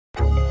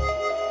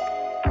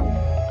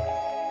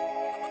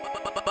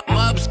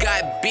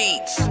got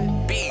beats.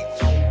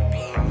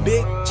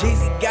 Big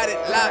Jeezy got it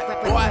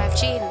locked, boy.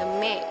 in the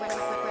mix.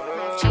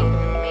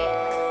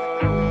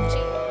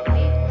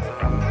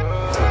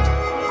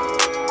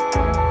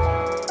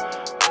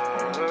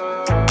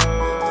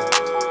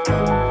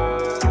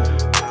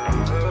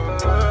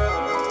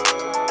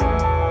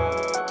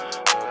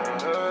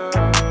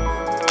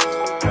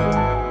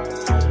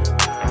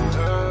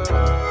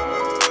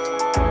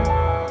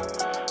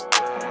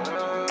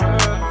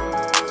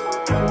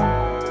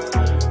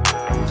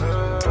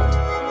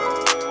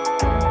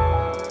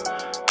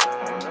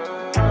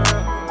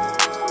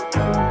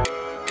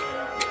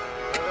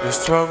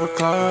 It's 12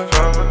 o'clock,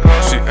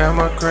 she at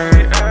my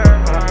crib.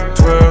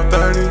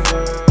 12:30,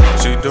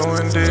 she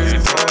doing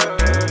deeds.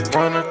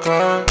 1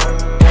 o'clock,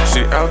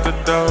 she out the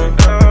door.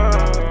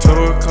 2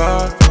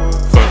 o'clock,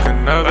 fuck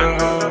another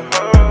hoe.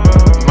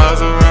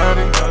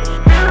 Maserati,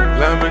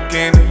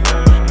 Lamborghini,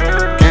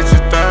 get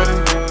you 30.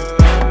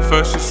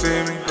 First you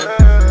see me,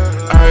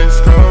 ice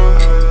cold,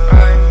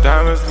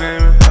 diamonds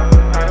gleaming,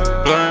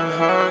 blunt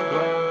hot,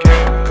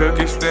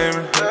 cookies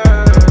steaming.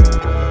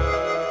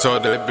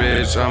 Told that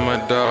bitch I'm a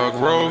dog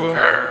rover.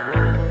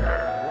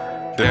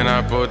 Then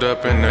I pulled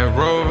up in that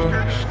Rover.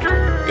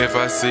 If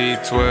I see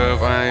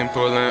 12, I ain't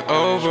pulling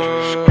over.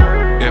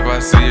 If I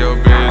see your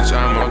bitch,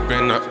 I'm up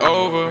in the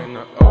over.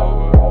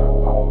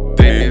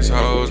 These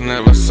hoes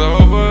never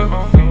sober,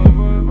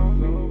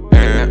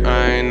 and I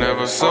ain't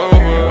never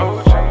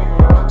sober.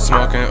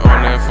 Smoking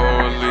on that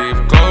 4-leaf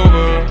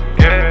clover.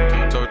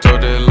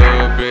 Told that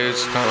little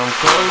bitch come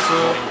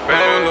closer.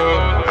 Roll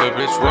up, the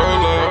bitch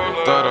roll up.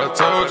 Thought I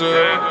told ya,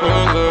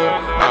 pull up.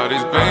 All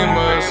these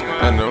Beamers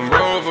and them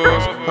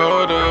Rovers.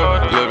 Hold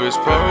up, little bitch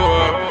pull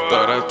up.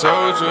 Thought I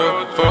told ya,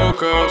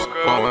 focus.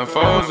 Pouring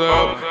foes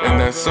up in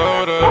that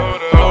soda.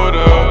 Hold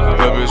up,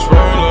 little bitch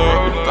roll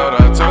up. Thought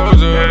I told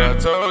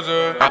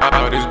ya,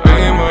 all these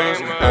Beamers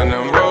and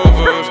them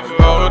Rovers.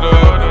 Hold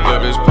up,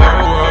 little bitch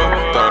pull up.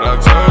 Thought I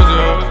told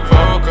ya,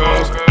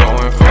 focus.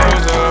 Pouring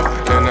foes up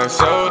in that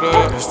soda.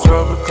 It's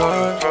 12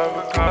 o'clock,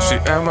 she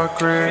at my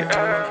crib.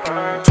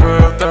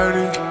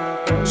 12:30,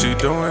 she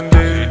doing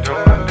deed.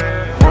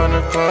 1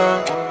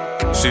 o'clock,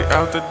 she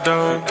out the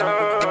door.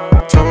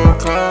 2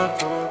 o'clock,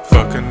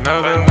 fuck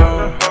another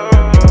hoe.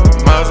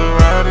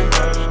 Maserati,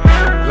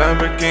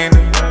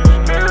 Lamborghini,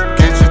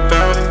 get you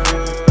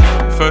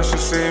 30. First you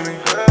see me,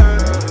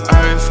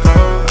 ice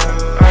cold,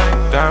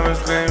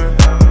 diamonds gleaming,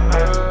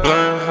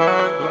 blunt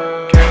hot,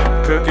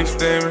 cookies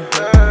steaming.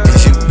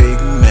 Is you Big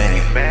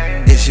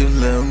Mac? Is you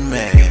Lil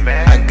Mac?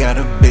 I got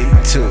a big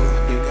 2,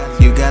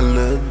 you got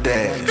Lil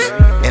Dash,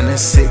 and a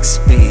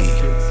 6-speed.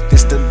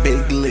 This the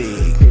big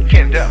league.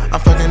 Kendo. I'm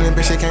fucking that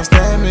bitch, she can't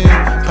stand me.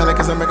 Probably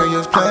cause I make her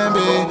use plan B.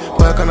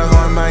 Work on the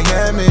hoe in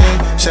Miami,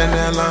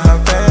 Chanel on her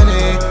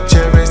fanny.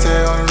 Cherry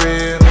stay on the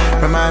rib,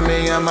 remind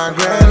me of my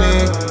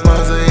granny.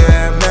 Mostly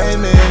yeah, made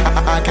me.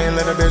 I can't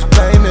let a bitch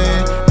play me.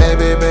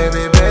 Baby,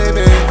 baby,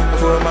 baby,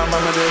 before my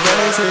mama did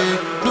crazy.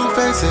 Blue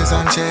faces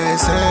I'm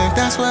chasing,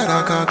 that's what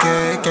I call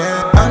kicking.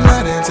 I'm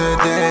not into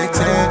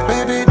dating,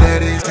 baby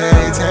daddy's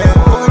hating.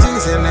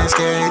 4G's in this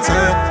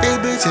skating, these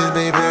bitches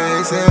be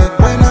brazen.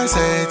 When I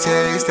say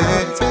taste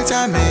it, bitch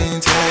I mean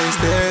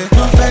taste it.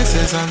 Blue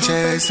faces I'm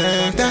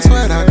chasing, that's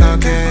what I call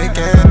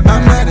kicking.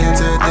 I'm not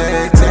into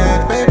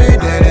dating, baby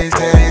daddy's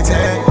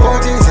hating.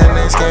 4G's in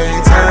this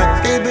skating,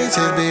 these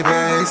bitches be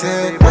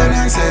brazen. When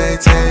I say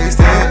taste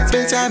it,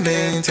 bitch I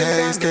mean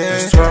taste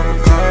it. It's 12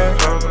 o'clock,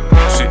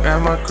 she at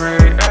my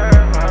crib.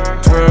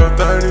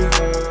 12:30,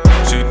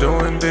 she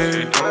doing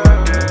deed.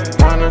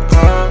 1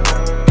 o'clock,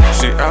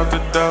 she out the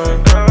door.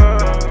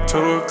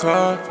 2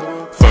 o'clock,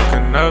 fuck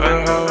another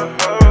hoe.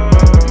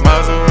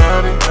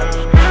 Maserati,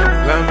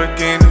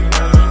 Lamborghini,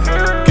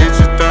 get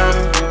you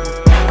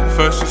 30.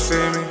 First you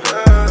see me,